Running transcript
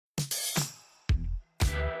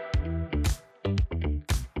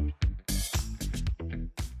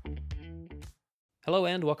Hello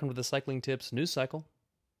and welcome to the Cycling Tips News Cycle.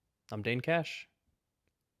 I'm Dane Cash.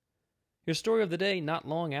 Your story of the day: not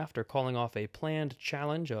long after calling off a planned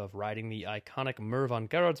challenge of riding the iconic Mer van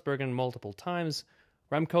Geraardsbergen multiple times,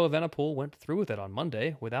 Remco Evenepoel went through with it on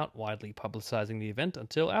Monday without widely publicizing the event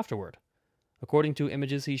until afterward. According to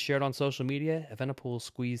images he shared on social media, Evenepoel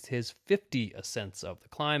squeezed his 50 ascents of the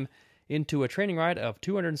climb into a training ride of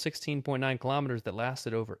 216.9 kilometers that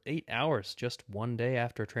lasted over 8 hours, just one day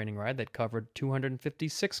after a training ride that covered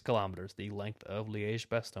 256 kilometers, the length of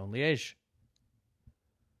Liège-Bastogne-Liège.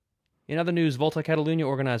 In other news, Volta Catalunya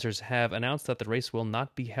organizers have announced that the race will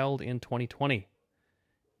not be held in 2020.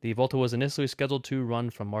 The Volta was initially scheduled to run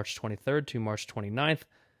from March 23rd to March 29th.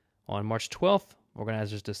 On March 12th,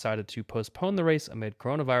 organizers decided to postpone the race amid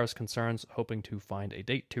coronavirus concerns, hoping to find a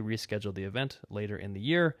date to reschedule the event later in the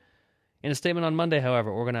year. In a statement on Monday,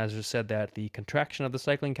 however, organizers said that the contraction of the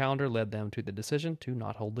cycling calendar led them to the decision to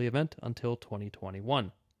not hold the event until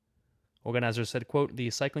 2021. Organizers said, quote,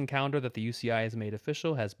 "The cycling calendar that the UCI has made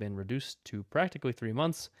official has been reduced to practically 3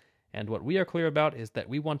 months, and what we are clear about is that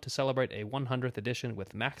we want to celebrate a 100th edition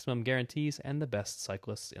with maximum guarantees and the best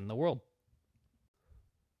cyclists in the world."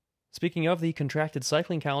 Speaking of the contracted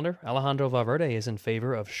cycling calendar, Alejandro Valverde is in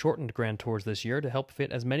favor of shortened Grand Tours this year to help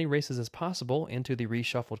fit as many races as possible into the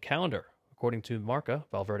reshuffled calendar. According to Marca,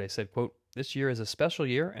 Valverde said, quote, "This year is a special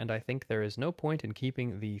year, and I think there is no point in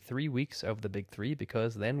keeping the 3 weeks of the Big Three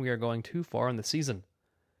because then we are going too far in the season."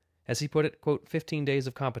 As he put it, quote, 15 days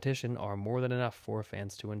of competition are more than enough for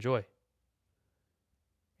fans to enjoy.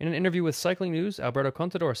 In an interview with Cycling News, Alberto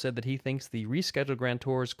Contador said that he thinks the rescheduled Grand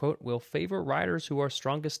Tours, quote, will favor riders who are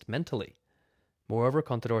strongest mentally. Moreover,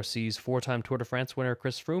 Contador sees 4-time Tour de France winner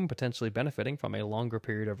Chris Froome potentially benefiting from a longer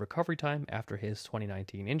period of recovery time after his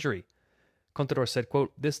 2019 injury. Contador said,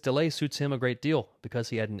 quote, "This delay suits him a great deal because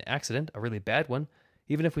he had an accident, a really bad one.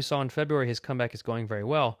 Even if we saw in February his comeback is going very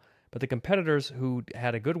well, but the competitors who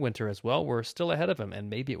had a good winter as well were still ahead of him, and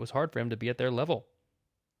maybe it was hard for him to be at their level."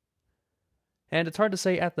 And it's hard to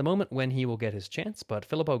say at the moment when he will get his chance, but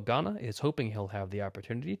Filippo Ganna is hoping he'll have the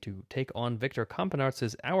opportunity to take on Victor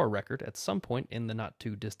Campenaerts' hour record at some point in the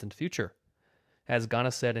not-too-distant future. As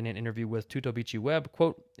Ganna said in an interview with Tutto Bici Web,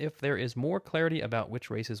 quote, "If there is more clarity about which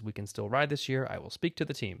races we can still ride this year, I will speak to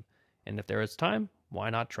the team. And if there is time, why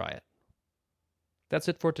not try it?" That's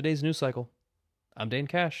it for today's news cycle. I'm Dane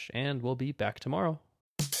Cash, and we'll be back tomorrow.